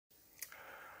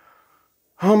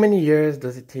How many years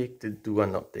does it take to do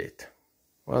an update?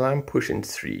 Well, I'm pushing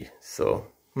 3, so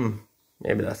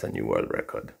maybe that's a new world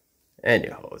record.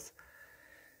 Anyhows,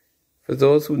 for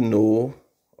those who know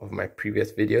of my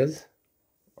previous videos,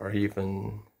 or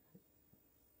even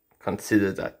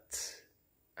consider that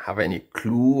have any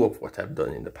clue of what I've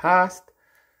done in the past,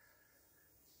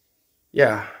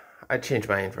 yeah, I changed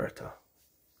my inverter.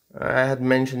 I had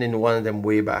mentioned in one of them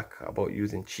way back about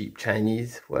using cheap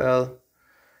Chinese. Well,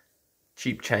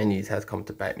 cheap Chinese has come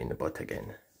to bite me in the butt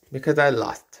again, because I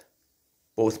lost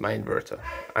both my inverter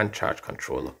and charge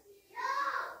controller.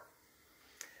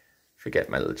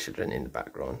 Forget my little children in the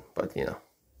background, but you know,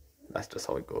 that's just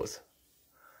how it goes.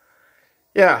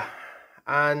 Yeah,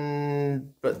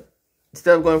 but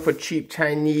instead of going for cheap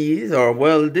Chinese, or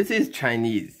well, this is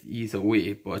Chinese either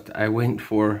way, but I went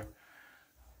for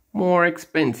more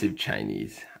expensive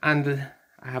Chinese, and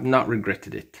I have not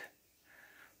regretted it.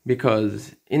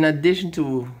 Because in addition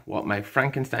to what my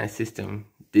Frankenstein system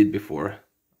did before,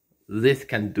 this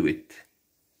can do it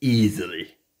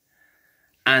easily.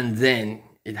 And then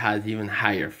it has even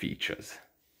higher features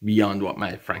beyond what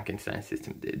my Frankenstein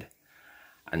system did.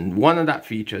 And one of that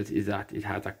features is that it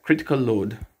has a critical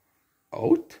load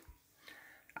out.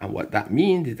 And what that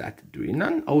means is that during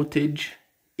an outage,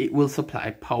 it will supply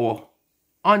power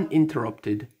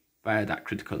uninterrupted via that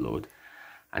critical load.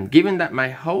 And given that my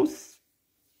house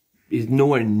is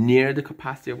nowhere near the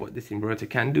capacity of what this inverter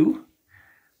can do,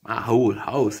 my whole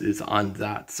house is on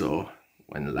that. So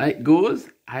when the light goes,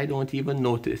 I don't even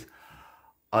notice,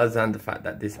 other than the fact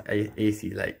that this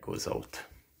AC light goes out.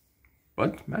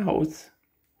 But my house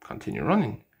continue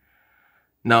running.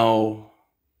 Now,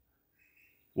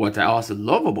 what I also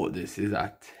love about this is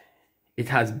that it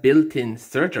has built-in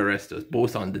surge arresters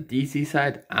both on the DC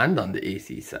side and on the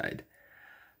AC side.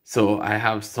 So I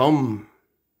have some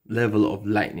level of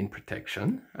lightning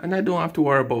protection, and I don't have to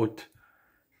worry about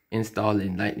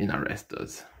installing lightning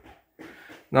arresters.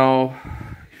 Now,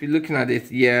 if you're looking at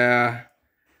it, yeah,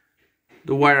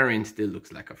 the wiring still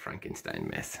looks like a Frankenstein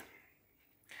mess.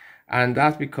 And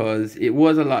that's because it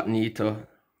was a lot neater,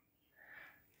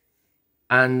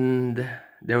 and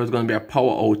there was going to be a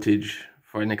power outage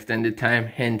for an extended time.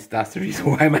 Hence, that's the reason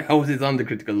why my house is on the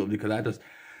critical load, because I just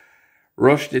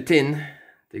rushed it in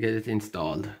to get it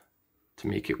installed to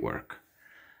make it work.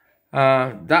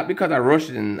 That because I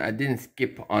rushed it in, I didn't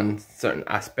skip on certain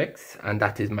aspects, and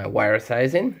that is my wire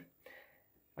sizing.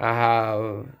 I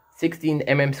have 16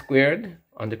 mm squared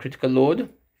on the critical load,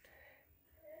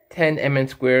 10 mm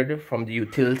squared from the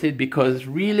utility, because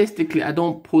realistically I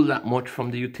don't pull that much from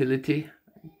the utility.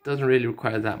 It doesn't really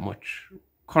require that much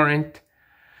current.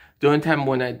 The only time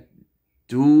when I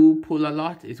do pull a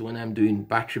lot is when I'm doing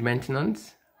battery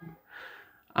maintenance.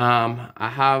 I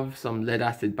have some lead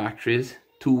acid batteries,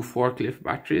 2 forklift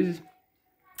batteries,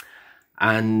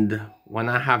 and when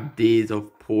I have days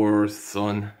of poor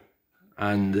sun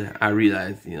and I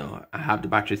realize, you know, I have the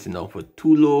batteries enough for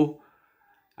too low,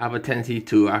 I have a tendency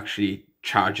to actually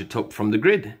charge it up from the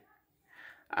grid.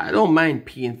 I don't mind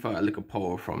paying for a little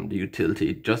power from the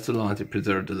utility, just so long as it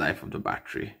preserves the life of the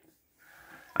battery.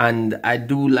 And I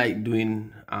do like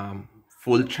doing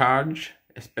full charge,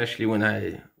 especially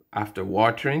when after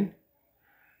watering.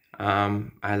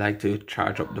 I like to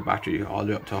charge up the battery all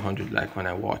the way up to 100, like when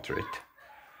I water it,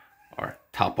 or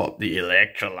top up the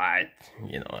electrolyte,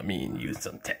 you know what I mean, use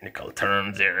some technical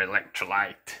terms there,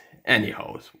 electrolyte,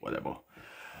 anyhow, whatever. All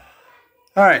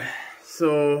right,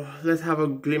 so let's have a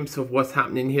glimpse of what's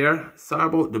happening here. Sorry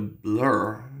about the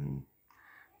blur. I'm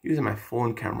using my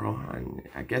phone camera, and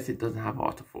I guess it doesn't have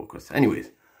autofocus.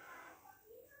 Anyways,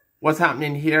 what's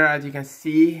happening here, as you can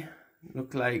see,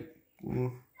 look like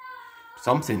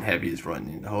something heavy is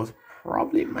running in the house.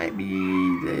 Probably might be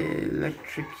the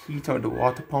electric heat or the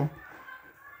water pump.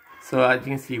 So as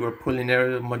you can see, we're pulling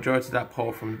the majority of that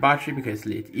power from the battery because it's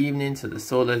late evening, so the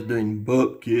solar is doing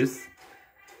buckus,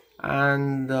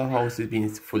 and the house is being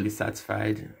fully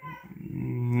satisfied.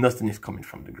 Nothing is coming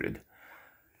from the grid.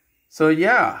 So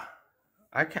yeah,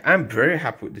 I'm very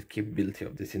happy with the capability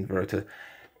of this inverter.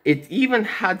 It even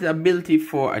had the ability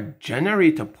for a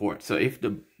generator port. So if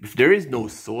there is no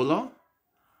solar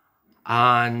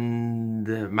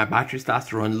and my battery starts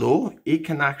to run low, it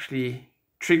can actually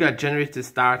trigger a generator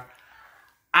start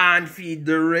and feed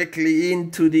directly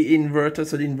into the inverter.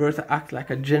 So the inverter acts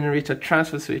like a generator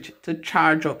transfer switch to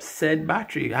charge up said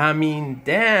battery. I mean,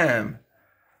 damn,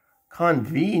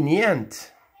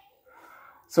 convenient.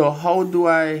 So how do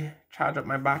I charge up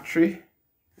my battery?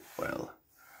 Well,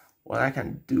 what I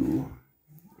can do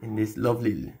in this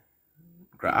lovely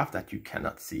graph that you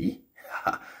cannot see,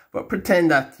 but pretend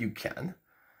that you can,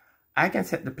 I can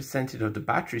set the percentage of the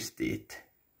battery state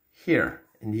here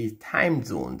in these time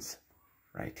zones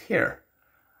right here,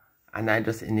 and I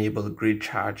just enable grid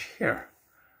charge here.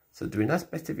 So during a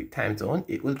specific time zone,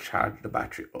 it will charge the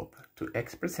battery up to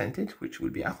X percentage, which will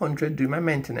be 100, do my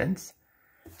maintenance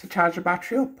to charge the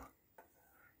battery up.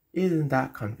 Isn't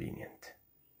that convenient?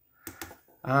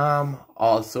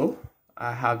 Also,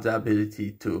 I have the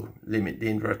ability to limit the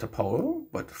inverter power,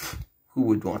 but who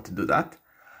would want to do that?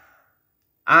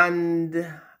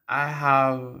 And I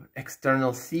have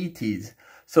external CTs.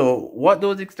 So what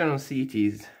those external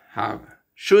CTs have,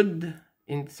 should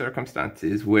in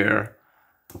circumstances where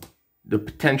the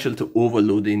potential to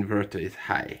overload the inverter is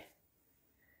high,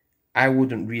 I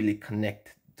wouldn't really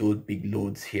connect those big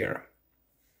loads here.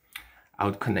 I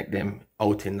would connect them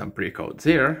out in the breakouts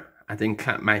there, and then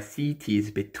clamp my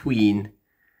CTs between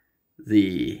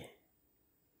the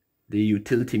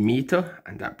utility meter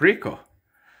and that breaker.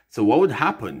 So what would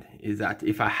happen is that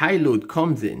if a high load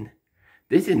comes in,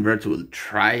 this inverter will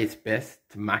try its best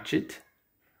to match it,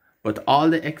 but all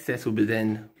the excess will be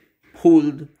then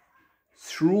pulled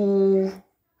through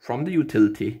from the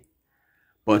utility,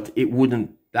 but it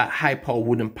wouldn't, that high power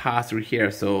wouldn't pass through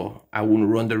here, so I wouldn't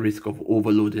run the risk of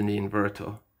overloading the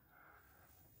inverter.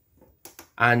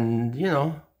 And you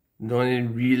know, the only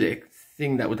real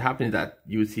thing that would happen is that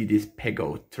you would see this peg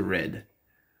out to red.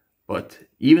 But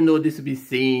even though this would be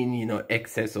saying, you know,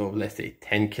 excess of, let's say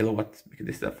 10 kilowatts, because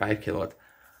this is a 5 kilowatt,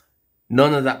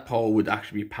 none of that power would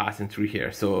actually be passing through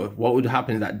here. So what would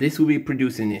happen is that this will be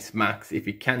producing its max, if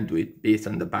it can do it, based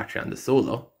on the battery and the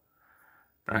solar,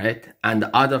 right? And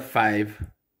the other 5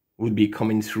 would be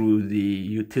coming through the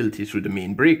utility, through the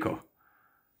main breaker.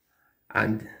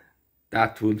 And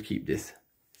that will keep this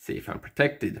safe and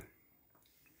protected.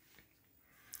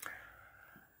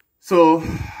 So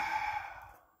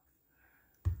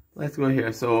let's go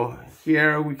here. So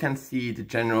here we can see the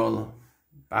general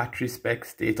battery spec,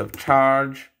 state of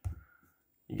charge.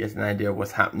 You get an idea of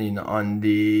what's happening on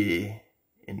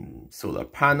in solar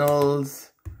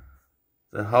panels,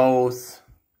 the house,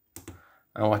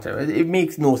 and whatever. It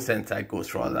makes no sense I go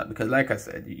through all that, because like I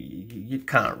said, you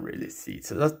can't really see it.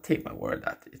 So just take my word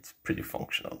that it's pretty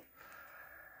functional.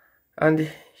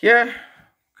 And here,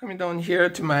 coming down here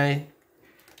to my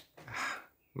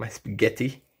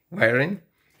spaghetti wiring.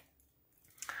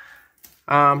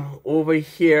 Over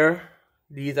here,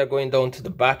 these are going down to the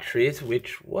batteries,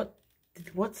 which what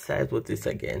size was this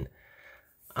again?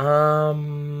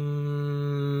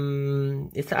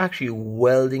 It's actually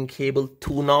welding cable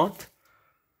 2/0.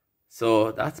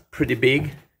 So that's pretty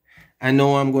big. I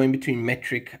know I'm going between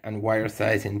metric and wire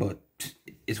sizing, but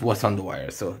it's what's on the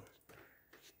wire, so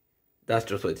that's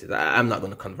just what it is. I'm not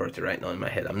going to convert it right now in my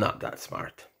head. I'm not that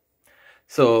smart.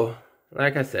 So,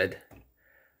 like I said,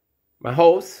 my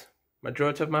hose,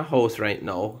 majority of my hose right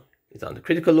now is on the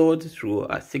critical load through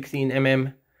a 16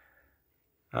 mm.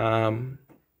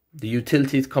 The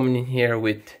utility is coming in here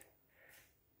with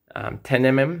 10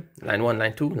 mm, line 1,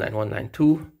 line 2, line 1, line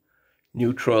 2,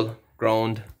 neutral,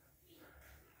 ground.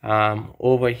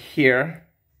 Over here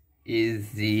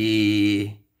is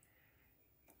the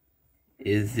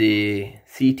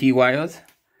CT wires.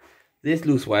 This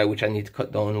loose wire, which I need to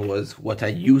cut down, was what I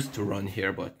used to run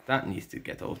here, but that needs to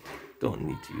get out. Don't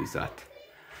need to use that.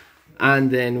 And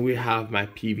then we have my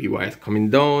PV wires coming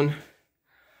down.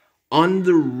 On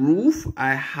the roof,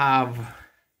 I have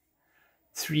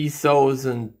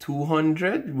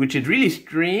 3,200, which is really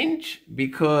strange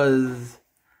because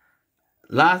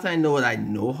last I know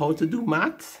how to do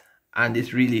maths, and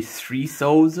it's really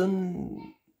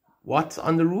 3,000 watts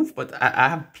on the roof, but I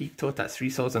have peaked out at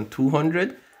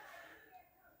 3,200.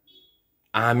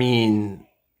 I mean,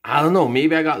 I don't know,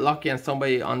 maybe I got lucky and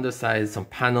somebody undersized some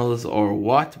panels or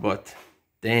what, but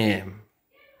damn,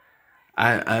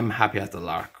 I'm happy as a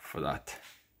lark for that.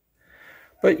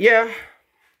 But yeah,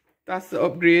 that's the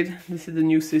upgrade. This is the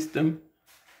new system.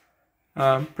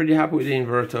 I'm pretty happy with the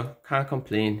inverter, can't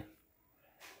complain.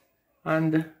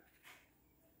 And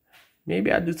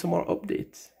maybe I'll do some more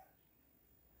updates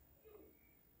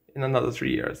in another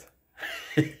 3 years.